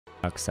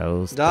Dark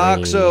Souls.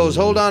 Dark Souls.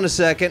 Hold on a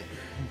second.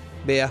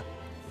 Beer.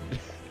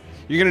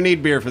 You're gonna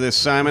need beer for this,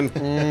 Simon.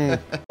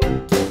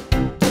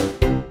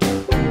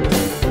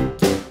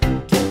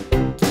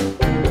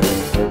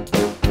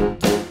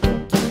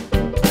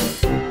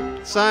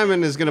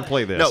 Simon is gonna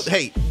play this. No,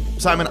 hey,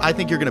 Simon, I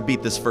think you're gonna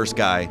beat this first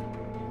guy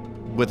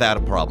without a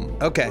problem.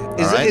 Okay.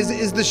 right.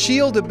 Is the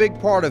shield a big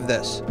part of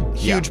this?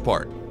 Huge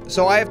part.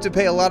 So I have to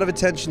pay a lot of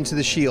attention to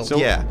the shield. So,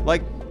 Yeah.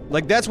 like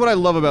that's what I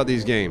love about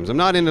these games. I'm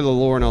not into the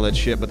lore and all that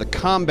shit, but the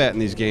combat in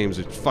these games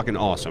is fucking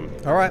awesome.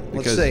 All right,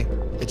 let's Because- see.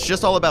 It's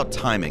just all about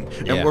timing.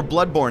 Yeah. And where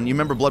Bloodborne, you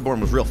remember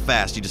Bloodborne was real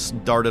fast. You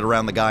just darted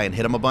around the guy and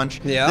hit him a bunch.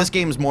 Yeah. This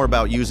game's more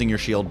about using your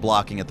shield,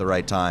 blocking at the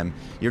right time.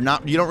 You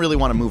don't really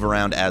want to move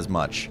around as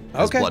much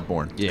as Okay.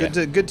 Bloodborne. Yeah.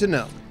 Good to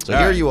know. So All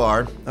here right. you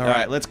are. All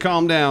right, let's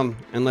calm down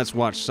and let's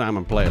watch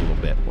Simon play a little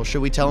bit. Well,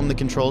 should we tell him the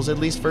controls at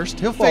least first?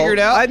 He'll figure it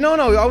out. No,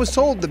 I was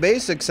told the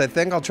basics. I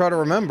think I'll try to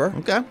remember.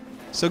 Okay.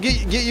 So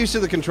get used to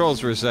the controls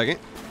for a second.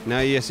 Now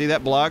you see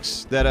that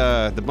blocks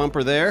that the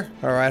bumper there.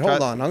 All right,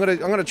 hold on. I'm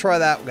gonna try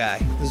that guy.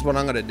 This is what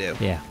I'm gonna do.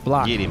 Yeah,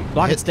 block. Get him.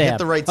 Block and Hit stab.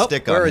 the right Oh,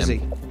 stick on Where him. is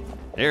he?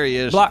 There he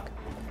is. Block.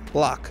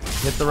 Block.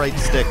 Hit the right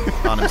stick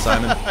on him,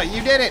 Simon.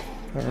 You did it.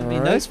 I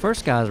mean, those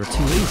first guys were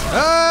too easy.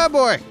 Oh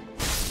boy.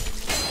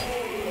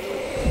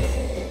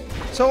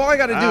 So all I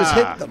gotta do is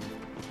hit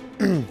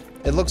them.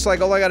 It looks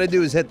like all I gotta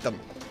do is hit them.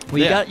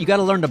 Well, Yeah. you got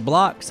to learn to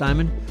block,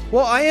 Simon.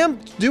 Well,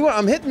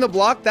 I'm hitting the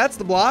block. That's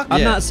the block. I've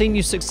Yeah. not seen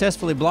you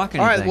successfully block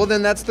anything. All right, well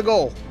then that's the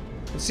goal.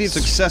 Let's see if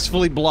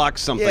Successfully block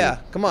something. Yeah,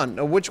 come on.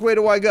 Now, which way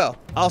do I go?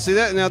 I'll see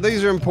that. Now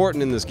these are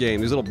important in this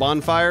game. These little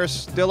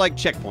bonfires, they're like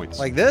checkpoints.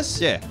 Like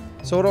this? Yeah.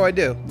 So what do I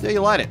do? Yeah,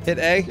 you light it. Hit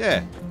A?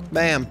 Yeah.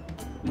 Bam.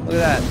 Look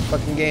at that.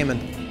 Fucking gaming.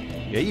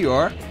 Yeah, you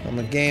are. I'm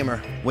a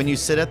gamer. When you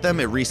sit at them,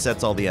 it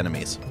resets all the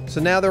enemies.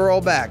 So now they're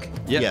all back.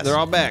 Yep, Yes. they're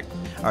all back.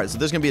 All right, so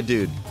there's going to be a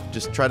dude.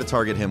 Just try to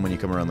target him when you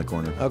come around the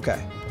corner. Okay.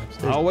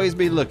 Always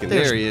be looking.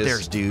 There he is.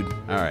 There's dude.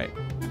 All right.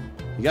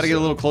 You got to get a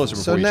little closer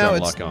So before you now try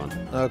to it's- lock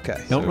on.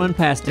 Okay. Don't run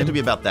past You have him. to be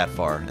about that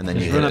far, and then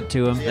Just you run hit up it.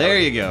 to him. There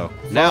you go.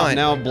 Fine.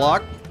 Now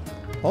block.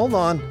 Hold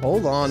on.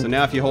 Hold on. So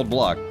now if you hold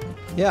block,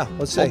 Yeah,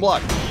 let's see. hold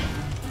block.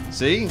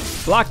 See?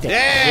 Blocked it.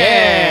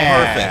 Yeah.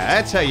 Perfect.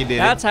 That's how you did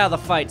That's how the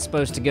fight's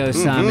supposed to go,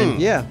 Simon.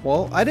 Yeah,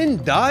 well, I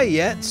didn't die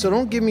yet, so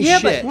don't give me Yeah,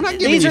 shit. We're not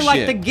giving these you are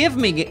like shit. the give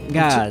me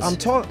guys. I'm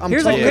talking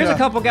Here's about. a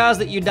couple guys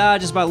that you die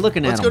just by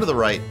looking Let's at go them. to the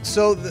right.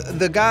 So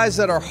the guys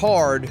that are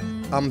hard,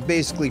 I'm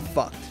basically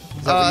fucked.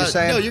 Is that what you're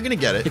saying? No, you're gonna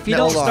get it. If you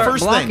No, don't start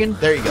first blocking- thing.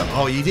 There you go.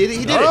 Oh, you did it.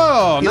 He did it.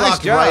 Oh, he nice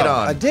locked job. right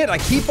I on. did. I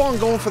keep on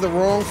going for the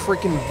wrong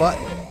freaking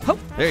button. Hop,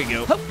 There you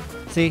go. hop.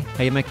 See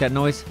how you make that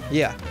noise?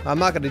 Yeah, I'm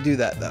not going to do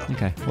that though.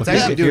 Okay. Well, It's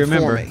actually if do you it for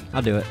remember, me.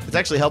 I'll do it. It's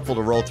actually helpful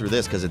to roll through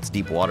this because it's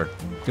deep water.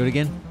 Do it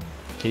again.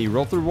 Can you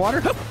roll through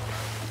water?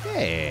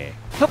 Hey.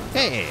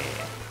 Hey.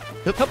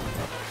 Hip, hip,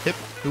 hip,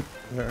 hoop.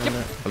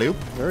 Hello.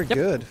 Very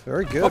good.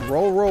 Very good.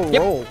 Roll, roll,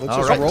 Yep. roll. Let's All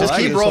just right, roll. just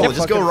through keep this rolling. whole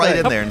Just go fucking right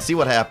thing. in there and see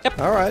what happens.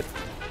 All right.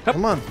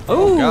 Come on.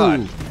 Oh,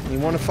 God. You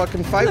want to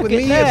fucking fight Look with at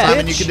me, you that.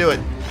 Simon, bitch? you can do it.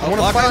 I want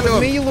to Lock fight onto with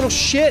him. me, you little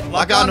shit.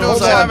 Lock onto him,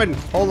 Hold Simon.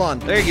 Hold on.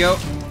 There you go.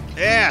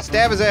 Yeah,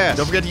 stab his ass.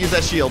 Don't forget to use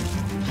that shield.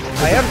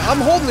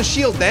 I'm holding the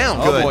shield down.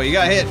 Oh Good. boy, you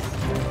got hit.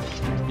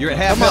 You're at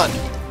half Come on.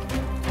 health.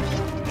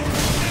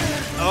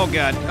 Oh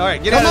god. All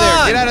right, get Come out of there.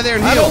 on. Get out of there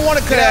and I heal. don't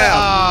wanna cut Get out.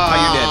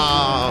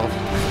 Oh, you're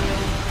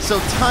dead. So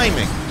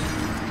timing.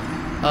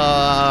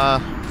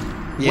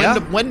 Yeah?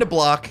 When to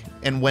block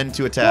and when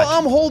to attack. Well,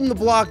 I'm holding the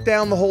block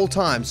down the whole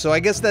time, so I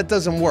guess that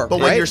doesn't work, but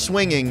right? when you're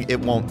swinging, it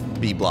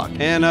won't be blocked.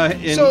 And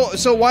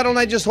So why don't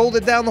I just hold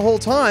it down the whole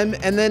time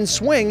and then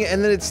swing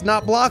and then it's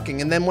not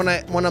blocking and then when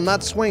I'm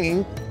not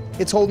swinging,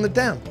 it's holding it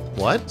down.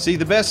 What? see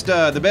the best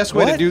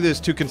way to What? do this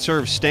to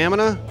conserve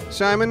stamina,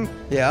 Simon,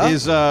 Yeah?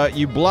 is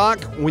you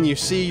block when you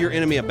see your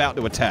enemy about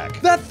to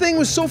attack. That thing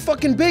was so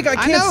fucking big, I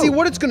can't know. see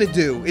what it's gonna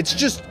do. It's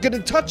just gonna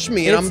touch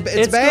me and it's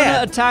it's gonna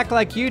bad. attack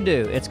like you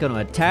do. It's gonna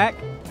attack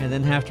and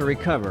then have to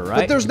recover, right?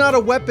 But there's not a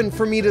weapon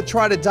for me to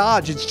try to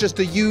dodge. It's just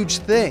a huge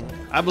thing.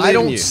 I believe in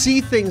don't you. see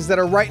things that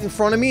are right in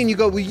front of me, and you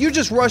go, "Well, you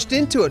just rushed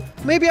into it.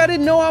 Maybe I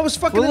didn't know I was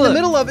fucking Well, in the look,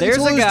 middle of it there's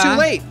until it a was guy. too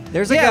late."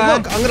 There's a yeah, guy.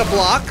 look, I'm gonna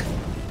block.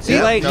 See?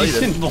 Too late. No, you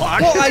didn't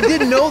block. Well, I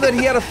didn't know that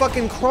he had a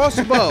fucking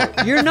crossbow.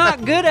 You're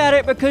not good at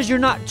it because you're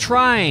not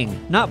trying,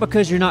 not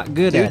because you're not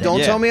good Dude, at don't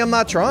it. Yeah. tell me I'm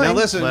not trying. Now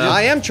listen, Well,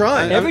 I am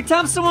trying. Every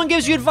time someone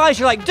gives you advice,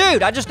 you're like,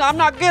 dude, I'm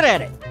not good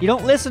at it. You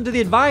don't listen to the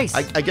advice.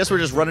 I guess we're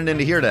just running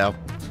into here now.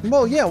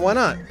 Well, yeah, why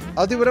not?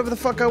 I'll do whatever the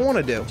fuck I want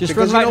to do. Just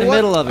Because run right you know in the what?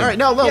 middle of it. All right,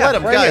 no, Yeah, let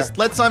him. right Guys, here.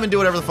 let Simon do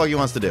whatever the fuck he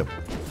wants to do.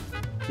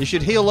 You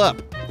should heal up.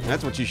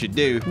 That's what you should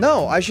do.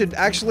 No, I should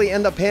actually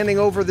end up handing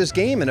over this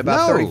game in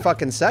about 30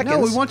 fucking seconds.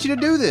 No, we want you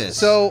to do this.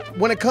 So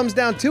when it comes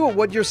down to it,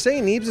 what you're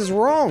saying, Neebs, is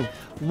wrong.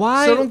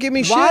 Why? So don't give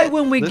me Why, shit.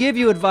 when we give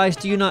you advice,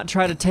 do you not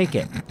try to take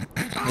it?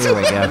 There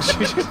we go.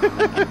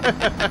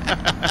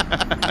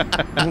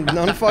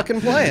 None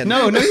fucking playing.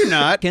 no, you're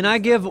not. Can I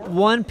give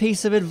one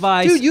piece of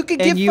advice? Dude, you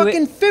could and give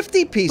fucking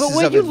 50 pieces But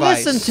when of you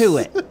advice. listen to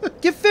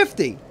it, Give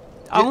 50.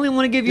 I only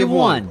want to give you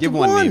one. Give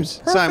one, One.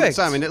 Neebs. Simon, Perfect.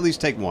 Simon, at least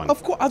take one.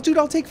 Of course, dude,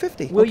 I'll take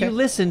 50. Will Okay. you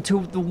listen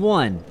to the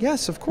one?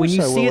 Yes, of When course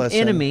you I will see an listen.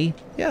 enemy,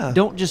 Yeah.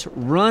 don't just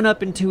run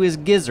up into his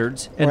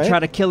gizzards and Right. try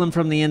to kill him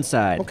from the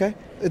inside. Okay.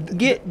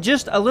 Get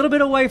just a little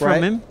bit away from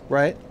right. him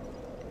Right.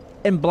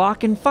 and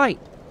block and fight.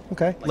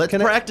 Okay. Let's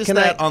Can I- practice can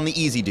that I- on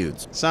the easy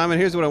dudes. Simon,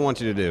 here's what I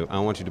want you to do. I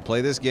want you to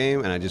play this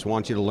game, and I just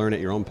want you to learn at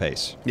your own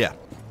pace. Yeah.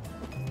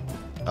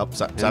 Oh, And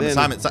Simon, then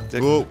Simon.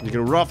 Whoa. You're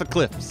gonna roll off a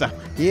cliff, Simon.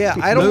 Yeah,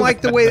 I don't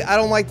like the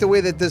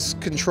way that this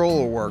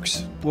controller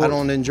works. I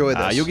don't enjoy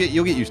this. You'll get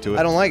used to it.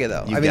 I don't like it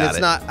though. You I mean, got it's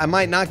it. not. I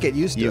might not get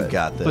used to You it.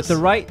 got this. But the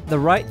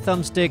right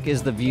thumbstick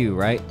is the view,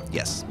 right?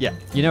 Yes. Yeah.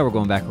 You know we're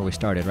going back where we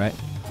started, right?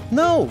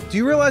 No. Do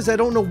you realize I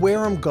don't know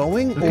where I'm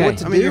going or Okay. what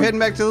to I mean, do? you're heading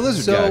back to the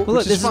lizard So- guy. Well, Well, look,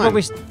 which this is fine. where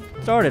we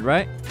started,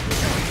 right?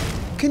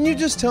 Can you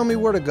just tell me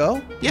where to go?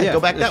 Yeah, go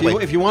back that if you,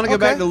 way. If you want to go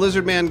back Okay. to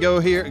Lizard Man, go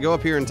up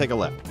here and take a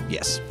left.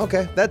 Yes.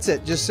 Okay, that's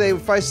it. Just say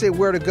if I say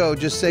where to go,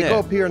 just say Yeah. go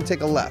up here and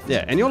take a left.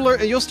 Yeah, and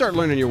you'll start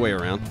learning your way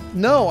around.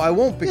 No, I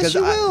won't because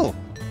Yes, you I will.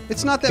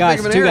 It's not that Guys, big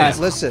of an two area. guys.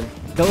 listen.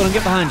 Don't let him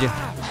get behind you.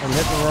 I'm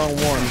hitting the wrong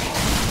one.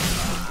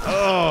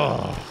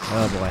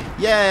 Oh boy.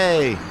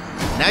 Yay!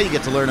 Now you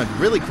get to learn a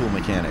really cool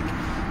mechanic.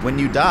 When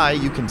you die,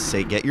 you can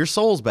get your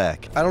souls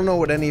back. I don't know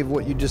what any of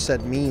what you just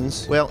said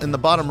means. Well, in the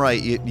bottom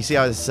right, you see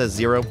how it says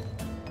 0?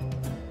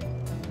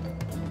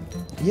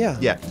 Yeah.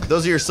 Yeah,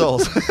 those are your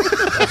souls.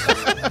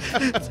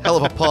 Hell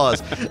of a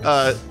pause.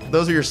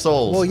 Those are your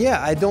souls. Well,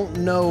 yeah, I don't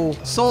know.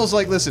 Souls,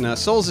 listen,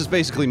 Souls is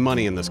basically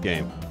money in this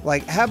game.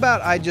 Like, how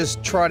about I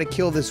just try to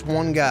kill this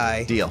one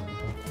guy Deal.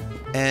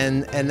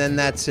 and then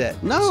that's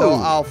it. No. So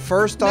I'll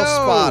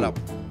spot him.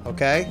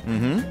 Okay.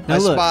 Mm-hmm. Now I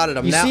look, spotted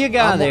him. you Now, see a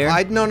guy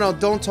there. No,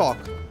 don't talk.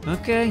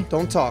 Okay.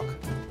 Don't talk.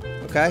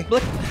 Okay.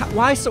 Look,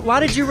 why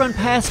did you run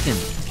past him?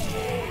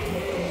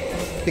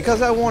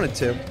 Because I wanted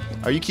to.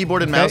 Are you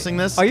keyboard and Okay. mousing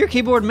this? Are you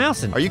keyboard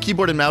mousing? Are you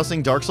keyboard and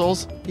mousing Dark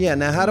Souls? Yeah.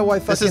 Now, how do I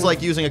fucking? This is like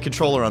using a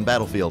controller on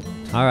Battlefield.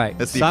 All right.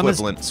 That's the Simon's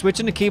equivalent.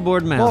 Switching to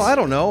keyboard and mouse. Well, I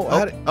don't know.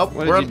 How What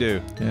we're did on, you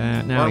do?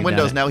 Yeah, now we're on he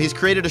Windows done it. now. He's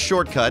created a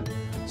shortcut.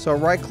 So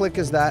right click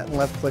is that, and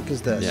left click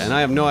is this. Yeah, and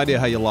I have no idea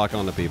how you lock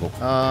on to people.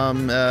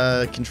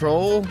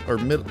 Control or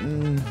middle.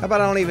 How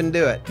about I don't even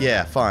do it?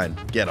 Yeah, fine.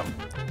 Get him.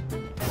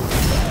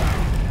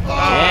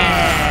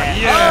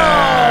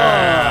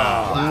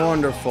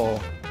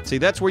 Wonderful. See,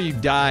 that's where you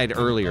died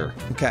earlier.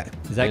 Okay.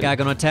 Is that guy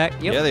going to attack?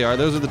 Yep. Yeah, they are.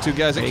 Those are the two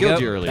guys that There killed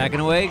go. you earlier. Backing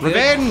away. Good.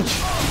 Revenge!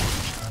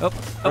 Oh,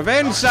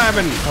 Revenge,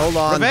 Simon! Hold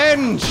on.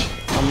 Revenge!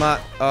 I'm not.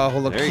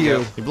 Hold up. There Q. you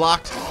go. He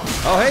blocked.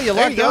 Oh, hey, you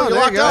There locked you go, on. you There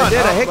locked go. on. I did.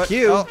 I hit but-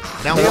 Q.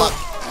 Now Deal. block.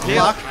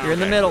 Block. you're in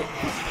the middle.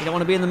 You don't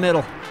want to be in the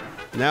middle.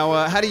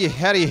 Now, how do you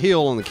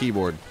heal on the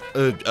keyboard?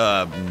 You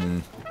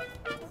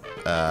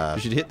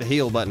should hit the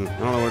heal button. I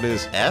don't know what it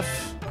is.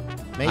 F?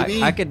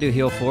 Maybe? I could do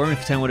heal for him if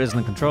you tell me what it is in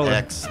the controller.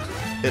 X.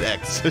 Hit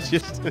X. It's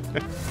just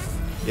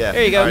Yeah.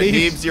 There you go. All right,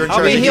 Neebs. Neebs, you're in I'll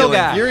charge be of heal healing.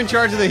 guy. You're in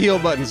charge of the heal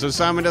button, so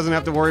Simon doesn't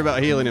have to worry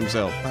about healing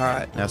himself. All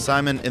right. Now,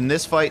 Simon, in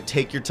this fight,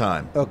 take your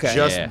time. Okay.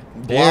 Just Yeah.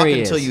 There block he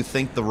until is. you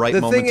think the right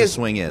The moment thing to is,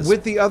 swing is.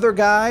 with the other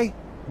guys,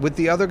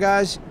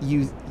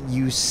 you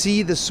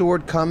see the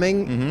sword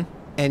coming,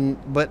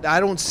 but I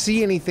don't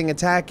see anything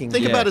attacking.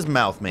 Think Yeah. about his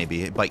mouth,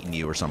 maybe biting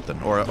you or something,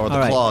 or the All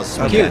right. claws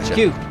swinging Q, at you.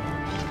 Q.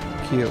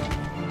 Q.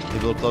 Get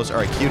a little closer.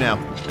 All right, Q now.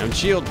 And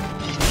shield.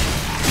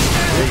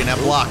 You're gonna have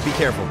block. Be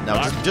careful.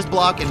 Now, just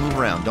block and move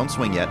around. Don't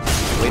swing yet.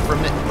 Wait for a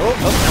minute. Now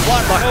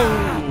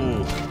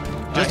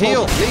block. Just Just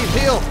heal. hold-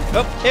 Leave heal.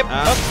 Up, hip,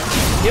 up.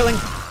 Healing.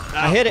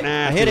 I hit it.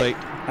 Nah, I hit too it.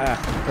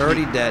 late.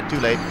 Already dead. Too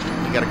late.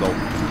 You gotta go.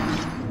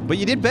 But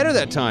you did better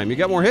that time. You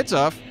got more hits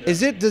off.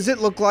 Does it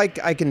look like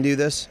I can do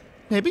this?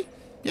 Maybe.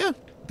 Yeah.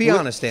 Be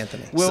honest,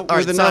 Anthony. Well, all right,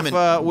 with enough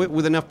Simon.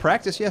 with enough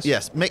practice, yes.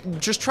 Yes.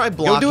 Just try Go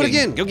blocking. do it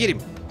again. Go get him.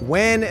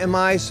 When am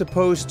I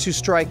supposed to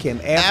strike him?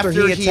 After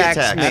After he he attacks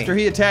attacks. me. After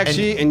he attacks And-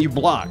 you and you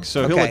block,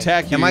 so he'll Okay.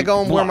 attack you. Am I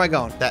going? Where am I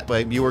block. going? That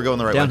way, you were going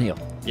the right way. Downhill.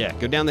 Yeah,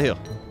 go down the hill.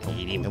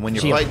 And when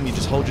you're Shield. fighting, you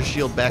just hold your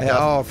shield back Yeah,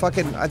 up. oh,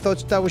 fucking! I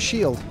thought that was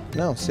shield.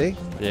 No, see?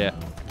 Yeah.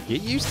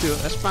 Get used to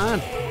it. That's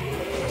fine.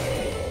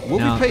 We'll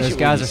Now, be patient those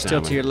guys with are you, still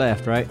Simon. to your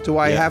left, right? Do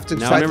I Yeah. have to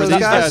Now fight remember those these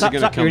guys? guys are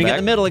gonna come You're gonna get back.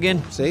 in the middle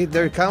again. See,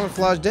 they're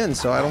camouflaged in,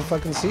 so I don't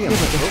fucking see them.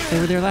 They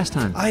were there last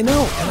time. I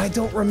know, and I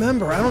don't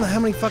remember. I don't know how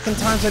many fucking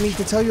times I need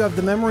to tell you I have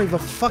the memory of a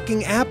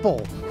fucking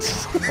apple.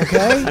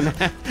 Okay?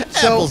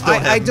 So Apples don't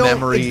I have don't.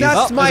 memories.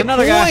 That's Oh, my there's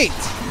another guy.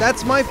 point.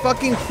 That's my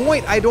fucking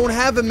point. I don't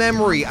have a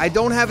memory. I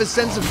don't have a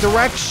sense of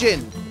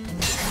direction.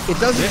 It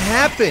doesn't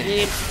happen.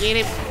 Get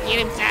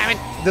him, Simon.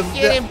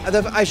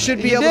 I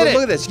should be You able did to it.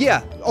 look at this.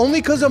 Yeah,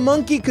 only because a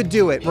monkey could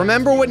do it.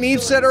 Remember what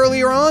Neebs said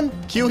earlier on?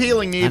 Q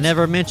healing needs. I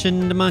never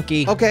mentioned the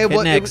monkey. Okay, Hit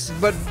well, next.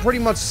 but pretty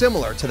much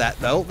similar to that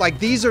though. Like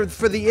these are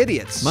for the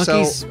idiots.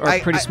 Monkeys so are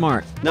pretty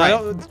smart. No, Right.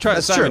 don't try,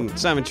 That's Simon. true.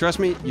 Simon, trust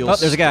me. You'll Oh,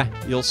 there's a guy.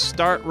 You'll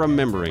start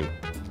remembering.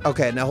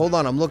 Okay, now hold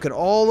on. I'm looking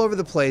all over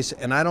the place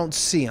and I don't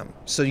see them.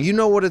 So you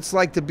know what it's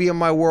like to be in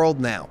my world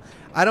now.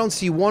 I don't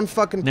see one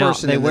fucking Now,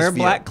 person they in this wear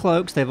view. black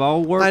cloaks. They've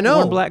all I know.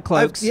 worn black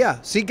cloaks. Yeah.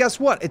 See, guess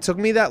what? It took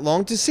me that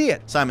long to see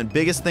it. Simon,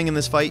 biggest thing in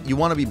this fight, you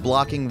want to be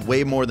blocking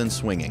way more than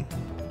swinging.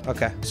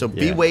 Okay. So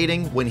be Yeah.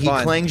 waiting. When he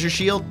Fine. clangs your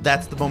shield,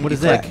 that's the moment What you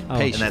is that? click, Oh.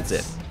 and that's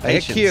it. I hit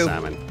Patience, Q.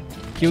 Simon.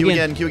 Q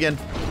again. Q again.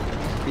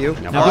 You.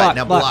 Now Now All block. right,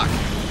 now block. block.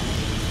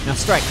 Now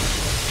strike.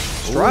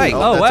 Strike.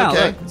 Oh, that's wow,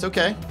 okay. look. It's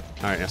okay.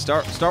 All right, now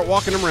start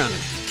walking him around him.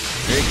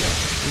 There you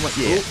go.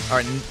 Yeah. All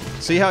right.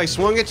 See how he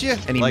swung at you?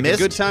 And he like missed?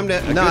 a good time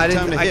to No, I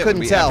didn't. I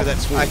couldn't tell. After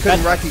that swing. I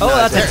couldn't recognize. Oh,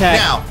 that's it. a tag.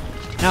 Now.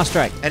 Now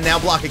strike. And now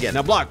block again.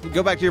 Now block.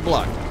 Go back to your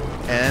block.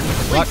 And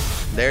Block.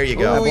 there you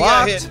go. Oh, you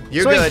got blocked. hit.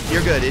 You're Swing. good.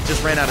 You're good. It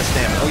just ran out of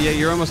stamina. Oh yeah,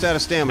 you're almost out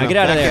of stamina. Now get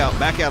out of back there. out.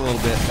 Back out a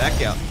little bit.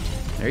 Back out.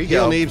 There you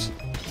Heal, go. Neebs.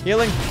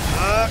 Healing.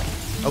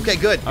 Okay,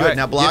 good. Good. All right,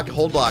 Now block. get-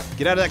 Hold block.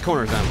 Get out of that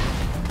corner, Simon.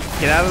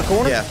 Get out of the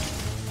corner. Yeah.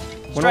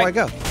 Where do I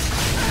go?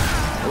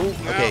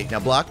 Okay. Now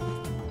block.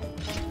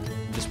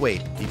 Just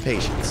wait. Be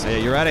patient. Yeah,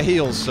 you're out of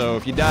heals, so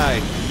if you die,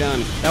 you're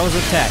done. That was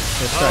a tag.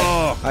 That's strike.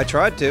 Oh. I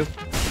tried to.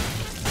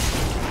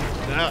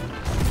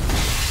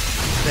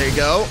 There you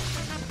go.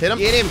 Hit him.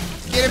 Get him.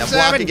 Get him, Now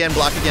block Simon. again.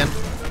 Block again.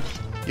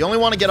 You only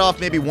want to get off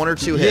maybe 1 or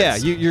 2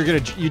 hits. Yeah, you're gonna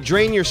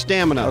drain your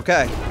stamina.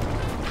 Okay.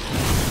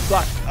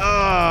 Block.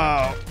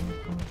 Oh.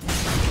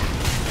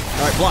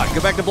 All right, block.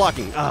 Go back to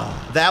blocking.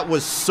 Oh. That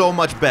was so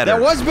much better.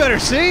 That was better.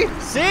 See?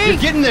 See? You're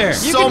getting there.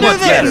 So You can much do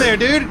this. Getting better.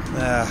 there, dude.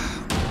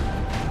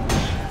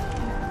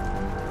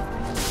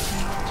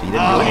 So you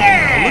didn't do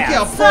anything. Look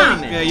how Simon.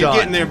 fun. Yeah, you're Done.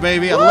 getting there,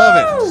 baby. I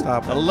love it.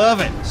 Stop I it. love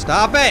it.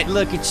 Stop it.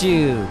 Look at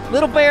you.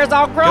 Little bear's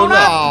all Go grown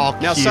left. up. Oh,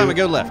 Now, cute. Simon,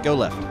 go left. Go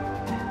left.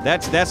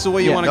 That's the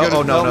way you Yeah. want to No, go.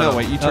 oh, no, no, no.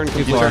 Wait, you turn Up too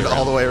you You far. turn turned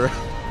all the way around.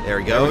 There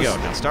he There goes. we go.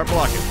 Now start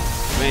blocking.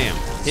 Bam.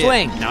 Hit.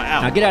 Swing. Now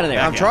out. Now get out of there.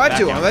 Back I'm out, trying back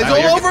to. out, It's back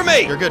all out. over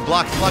me. You're good.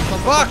 Block.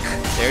 Fuck.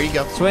 There you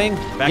go. Swing.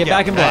 Back Get out.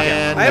 back and block.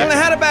 And I don't know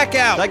how to back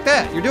out. Like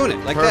that. You're doing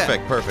it. Like that.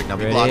 Perfect. Perfect. Now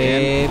be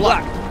Ready, blocking.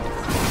 block.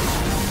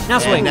 Now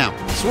And swing. now.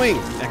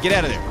 Swing. Now get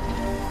out of there.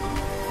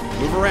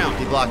 Move around.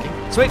 Be blocking.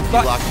 Swing. Be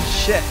Block. blocking.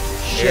 Shit.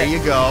 There you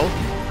go.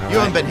 You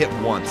right. haven't been hit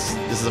once.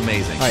 This is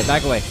amazing. All right,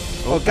 back away.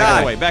 Oh, Back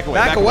God. away. Back away.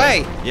 Back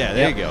away. Yeah,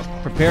 there Yep. you go.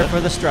 Prepare for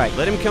the strike.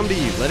 Let him come to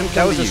you. Let him come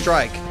That to was you. a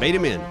strike. Bait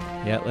him in.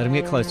 Yeah, let him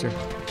get closer.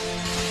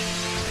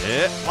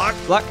 Hit. Block.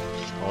 Block.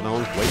 Hold on.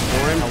 Wait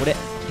for him. Hold it.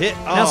 Hit.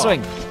 Oh. Now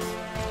swing.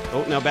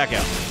 Oh, now back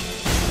out.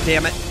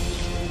 Damn it.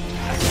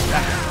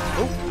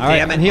 All right,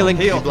 Damn it. I'm healing.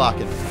 Be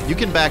blocking. You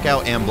can back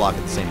out and block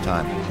at the same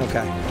time.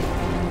 Okay.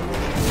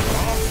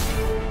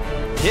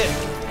 Hit.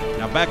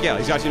 Now back out.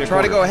 He's got you in a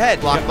Try to corner. go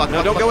ahead. Block, block,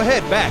 No, block, don't block. go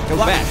ahead. Back. Go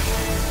Block. back.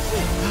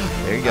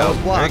 There you I go. was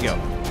blocked. There you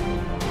go.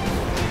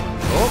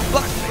 Oh,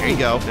 block. There you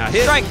go. Now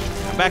hit. Strike.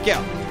 Now back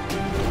out.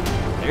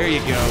 There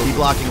you Be go.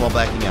 blocking while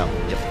backing out.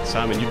 Yep.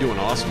 Simon, you're doing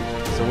awesome.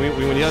 So when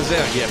he does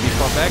that, yeah, be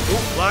far back.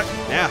 Ooh, block.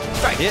 Now,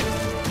 strike. Hit.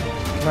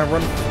 When I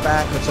run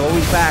back, it's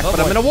always back, Oh, but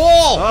I'm boy. in a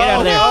wall. Get out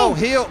of there. Oh,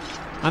 heal.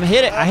 I'm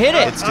hit it. I hit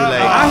it. It's too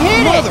late. I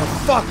hit it.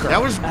 Motherfucker.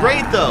 That was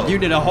great, though. You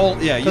did a whole,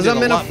 yeah, you 'Cause did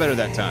I'm a in a- lot better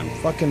that time.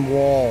 Fucking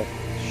wall.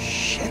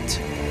 Shit.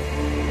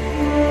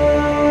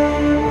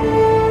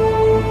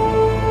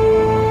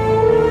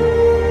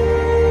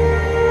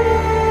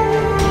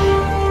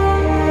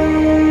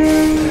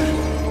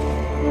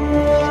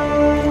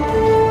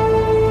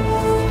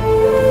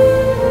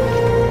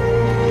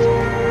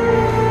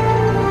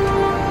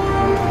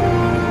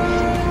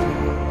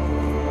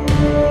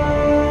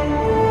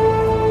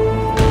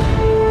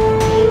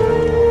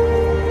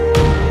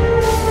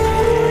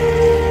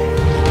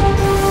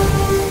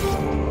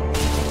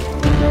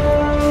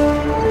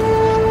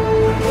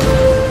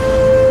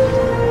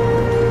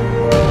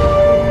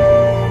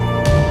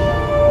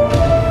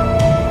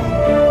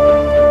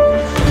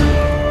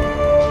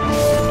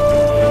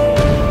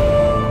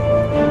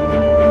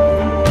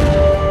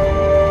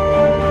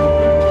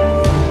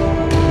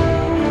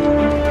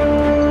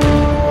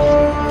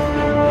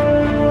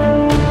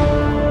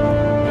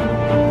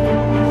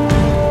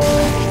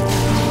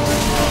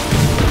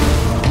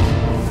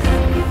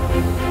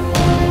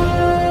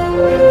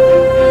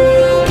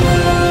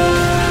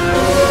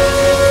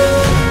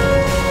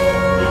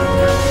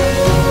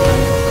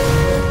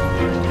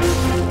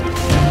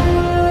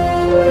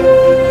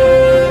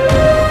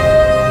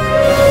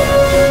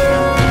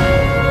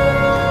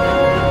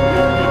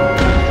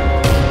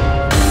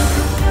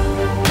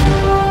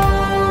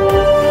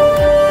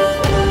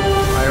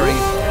 I already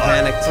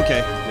panicked.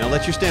 Okay, now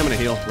let your stamina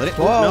heal. Let it.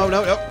 Whoa. No,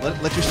 no, no.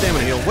 Let your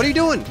stamina heal. What are you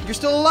doing? You're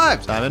still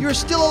alive. Simon? You're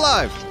still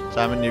alive.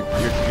 Simon, you're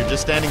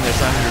just standing there,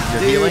 Simon.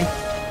 You're Dude. healing.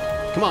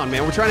 Come on,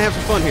 man. We're trying to have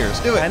some fun here.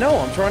 Let's do it. I know.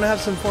 I'm trying to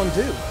have some fun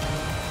too.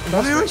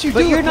 Why aren't you But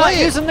doing you're not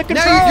play it? using the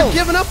Now you're controls.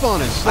 giving up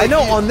on us. I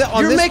know, you- on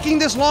you're this- making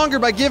this longer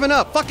by giving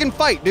up. Fucking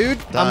fight, dude.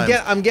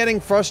 I'm getting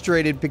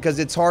frustrated because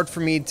it's hard for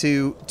me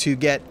to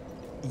get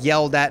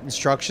yelled at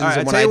instructions, All right,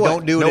 and when tell I you what,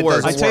 don't do no it, it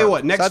words. doesn't I tell you work.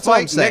 what. So Next that's all I'm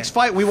fight. saying. Next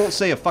fight, we won't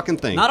say a fucking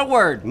thing. Not a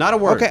word. Not a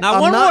word. Okay, Not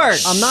I'm one not, word.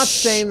 I'm not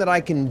saying that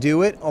I can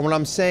do it. What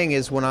I'm saying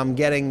is when I'm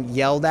getting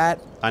yelled at,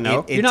 I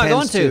know. it You're not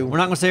going tends to. We're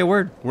not going to say a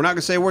word. We're not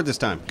gonna say a word this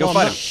time. Go Well,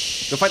 fight I'm him.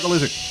 Go fight the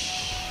lizard.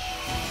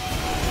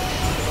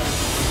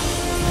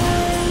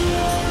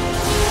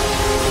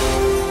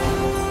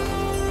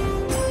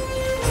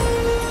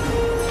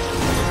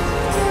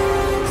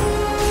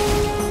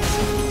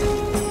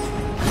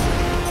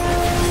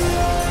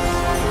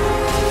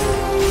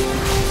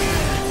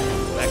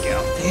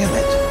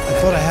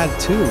 had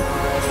 2.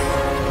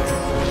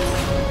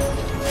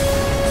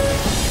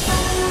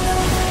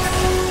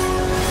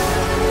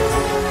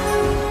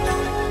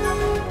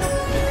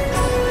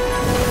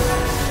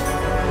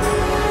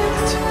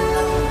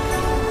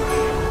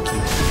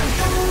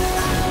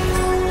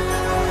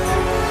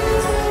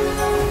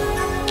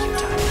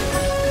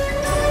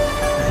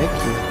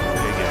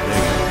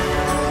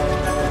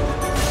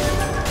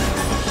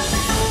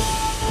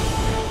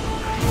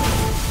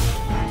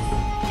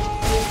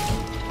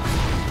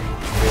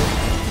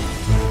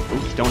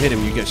 Don't hit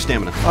him. You get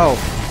stamina. Oh.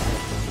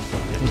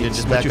 Yeah, just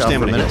just back let your off for a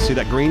stamina minute. heal. See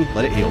that green?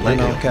 Let it heal. Let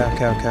it heal. Okay.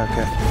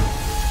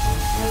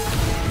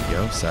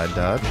 Go, side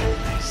dodge.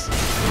 Nice.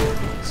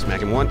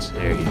 Smack him once.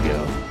 There you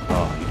go.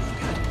 Oh, you did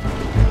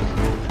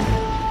good.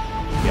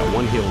 You got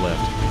 1 heal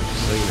left.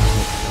 Just so you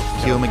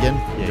know. Cue him again.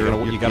 Yeah,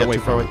 you gotta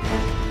wait for it.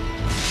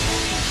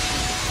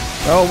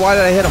 Oh, why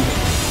did I hit him?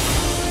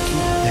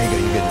 There you go.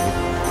 You're good.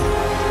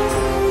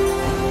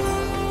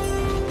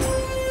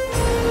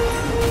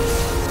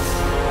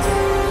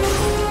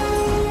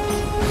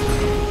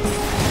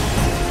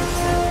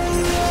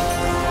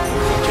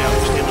 Watch out.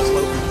 Your stamina's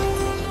low.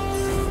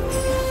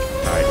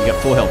 All right, you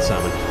got full health,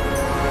 Simon.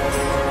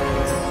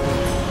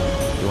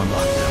 You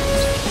unlock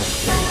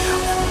them.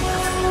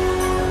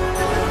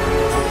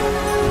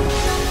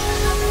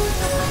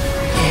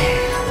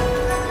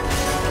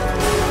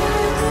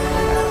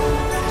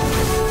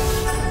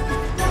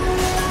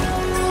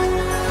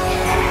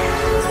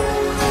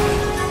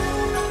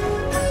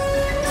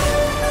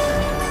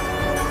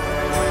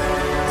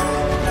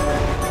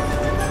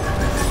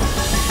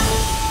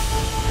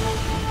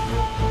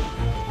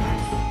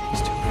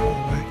 He's too far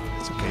away.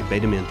 It's okay.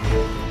 Bait him in.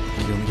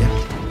 Cue him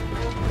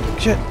again.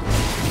 Shit.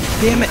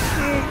 Damn it.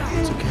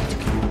 It's okay. It's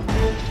okay.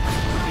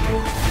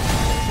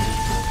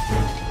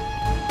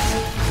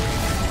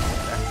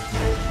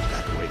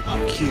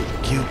 Cue.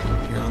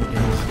 You're on.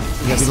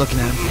 You gotta be looking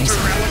at him. Nice.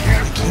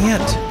 I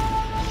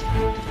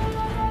can't.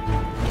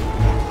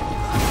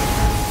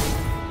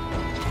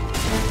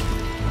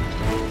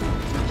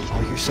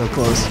 Oh, you're so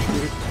close.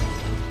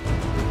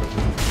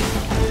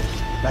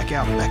 Back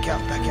out. Let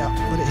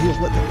it heal.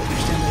 Let your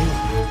stamina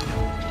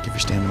heal. Give your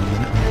stamina a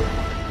minute.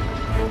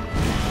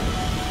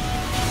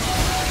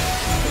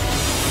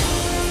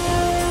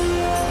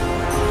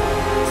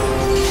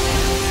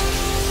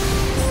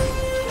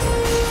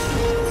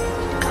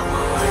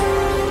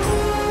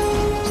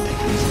 Just take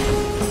it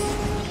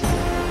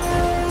easy.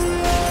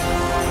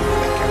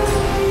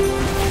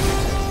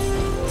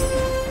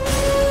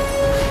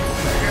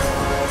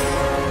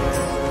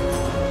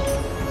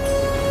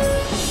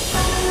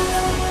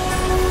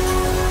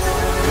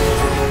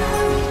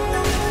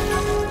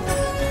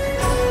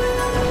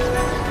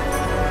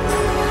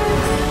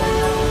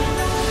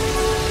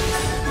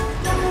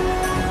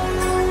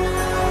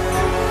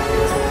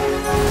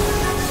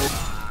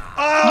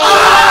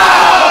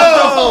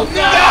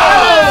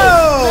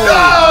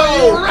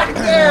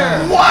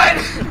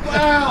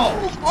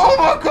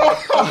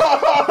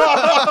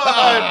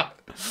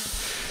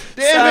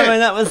 Simon,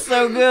 that was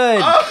so good.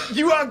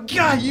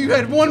 God, you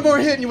had 1 more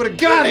hit and you would have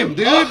got him,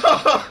 dude.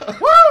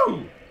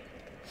 Woo!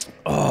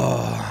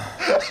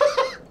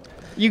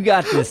 You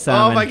got this,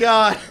 Simon. Oh my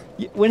god.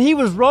 When he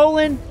was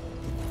rolling,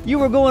 you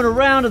were going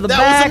around to the That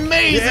back. was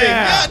amazing.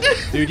 Yeah. God.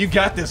 Dude, you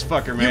got this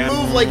fucker, You man.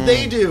 move like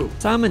they do.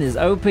 Simon is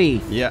OP.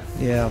 Yeah.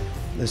 Yeah.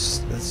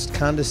 This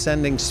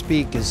condescending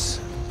speak is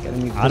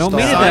getting me I don't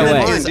pissed mean it off. that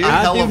Simon way. is a I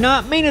hell do of-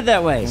 not mean it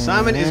that way.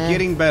 Simon is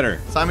getting better.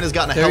 Simon has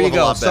gotten a There hell you of a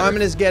go. lot better.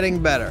 Simon is getting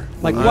better.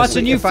 Like Honestly,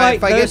 watching you fight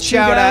if I those get two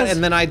shouted at guys?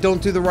 and then I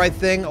don't do the right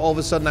thing, all of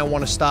a sudden I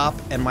want to stop,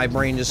 and my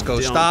brain just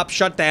goes, Don't. stop,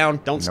 shut down.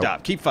 Don't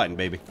stop. Keep fighting,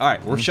 baby. All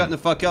right, we're shutting the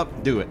fuck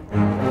up. Do it.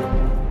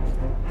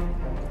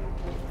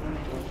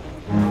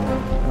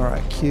 All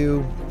right,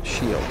 Q,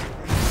 shield.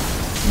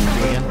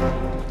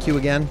 Again. Q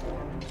again.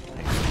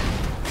 Oh,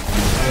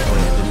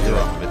 yeah, didn't do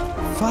it. But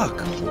Fuck,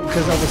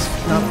 because I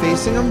was not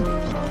facing him?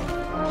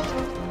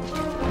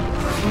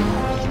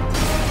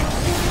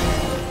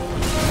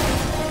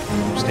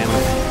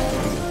 stamina.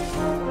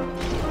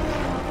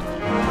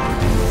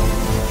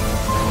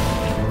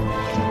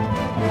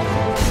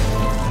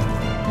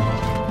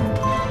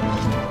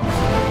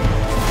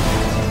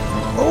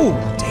 Oh,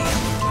 damn.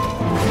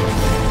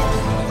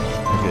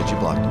 You're good. You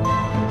blocked him.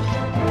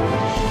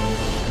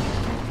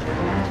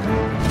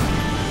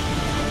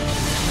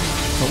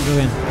 Don't go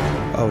in.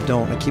 Oh,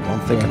 don't. I keep on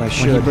thinking I When he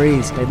should.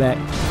 breathes, stay back.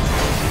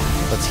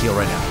 Let's heal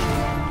right now.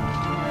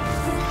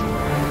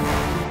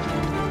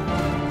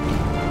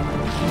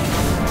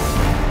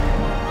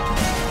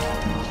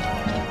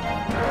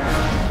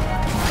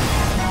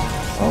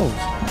 Oh.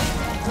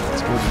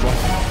 That's good.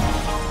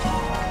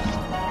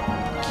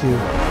 Q.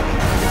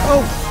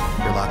 Oh!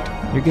 You're locked.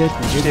 You're good.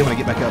 Use your stamina.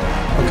 Get back up.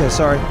 Okay,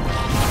 sorry.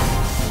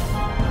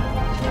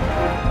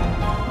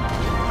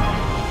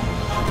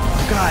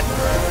 God,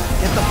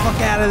 get the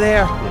fuck out of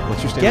there. Yeah,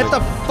 what's your stamina? Get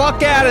the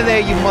fuck out of there,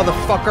 you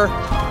motherfucker.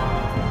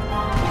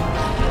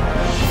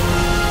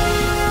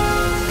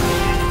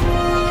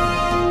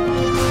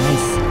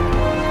 Nice.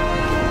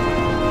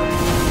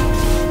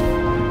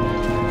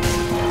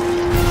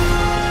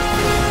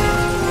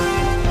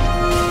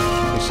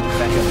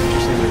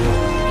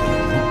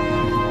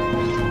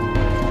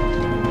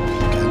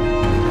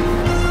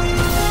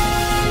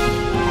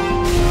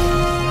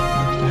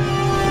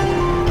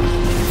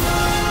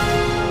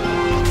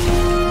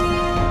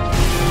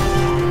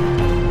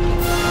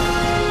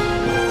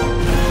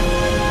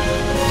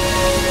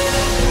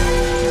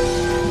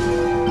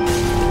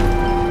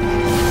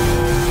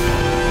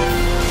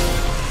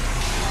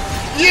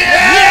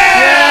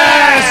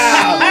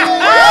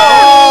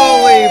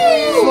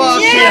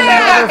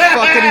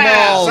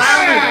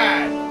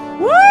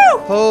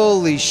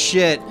 Holy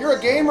shit. You're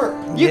a gamer.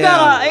 You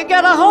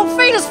got a whole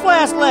fetus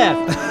flask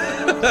left.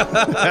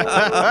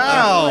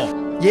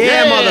 Oh,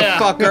 Yeah,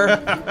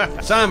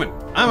 motherfucker. Simon,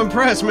 I'm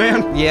impressed,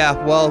 man. Yeah,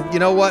 well, you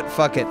know what?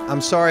 Fuck it.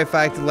 I'm sorry if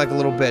I acted like a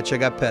little bitch. I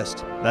got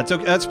pissed. That's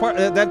okay. That's part.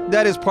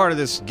 That is part of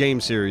this game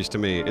series to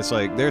me. It's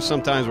like there's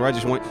sometimes where I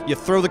just want you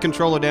throw the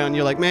controller down. And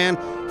you're like, man,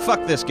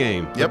 fuck this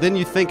game. Yep. But then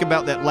you think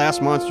about that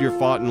last monster you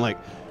fought and like,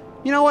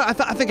 you know what?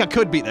 I think I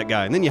could beat that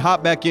guy. And then you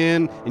hop back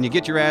in and you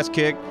get your ass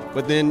kicked.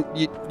 But then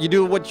you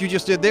do what you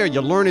just did there.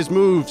 You learn his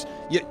moves.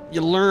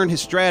 You learn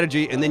his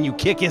strategy, and then you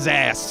kick his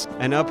ass.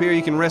 And up here,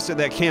 you can rest at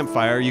that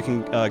campfire. You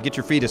can get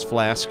your fetus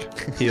flask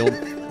healed.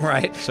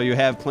 Right. So you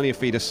have plenty of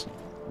fetus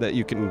that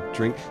you can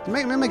drink.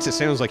 It makes it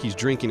sound like he's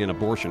drinking an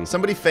abortion.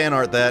 Somebody fan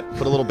art that.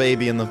 Put a little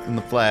baby in the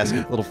flask.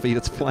 Little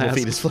fetus flask. Little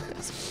fetus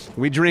flask.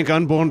 We drink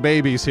unborn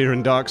babies here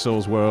in Dark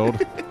Souls world.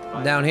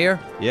 Down here?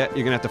 Yeah,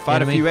 you're gonna have to fight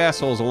Enemy. a few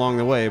assholes along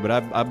the way, but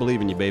I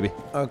believe in you, baby.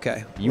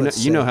 Okay. You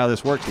let's know see. how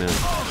this works now.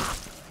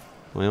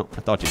 Well,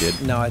 I thought you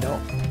did. No, I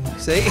don't.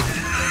 See?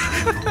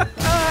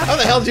 How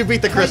the hell did you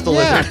beat the crystal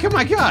lizard? Oh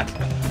my god.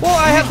 Well,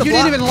 I have to You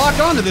didn't even lock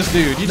onto this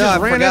dude. You No, just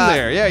I ran forgot. in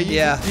there.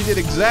 Yeah, you did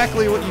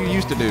exactly what you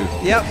used to do.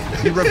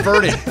 Yep. You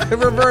reverted. It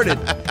reverted.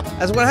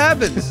 That's what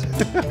happens.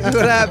 That's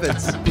what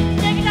happens.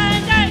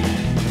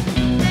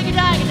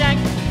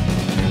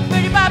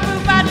 Pretty bop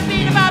boop bop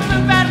beat bop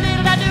boop bop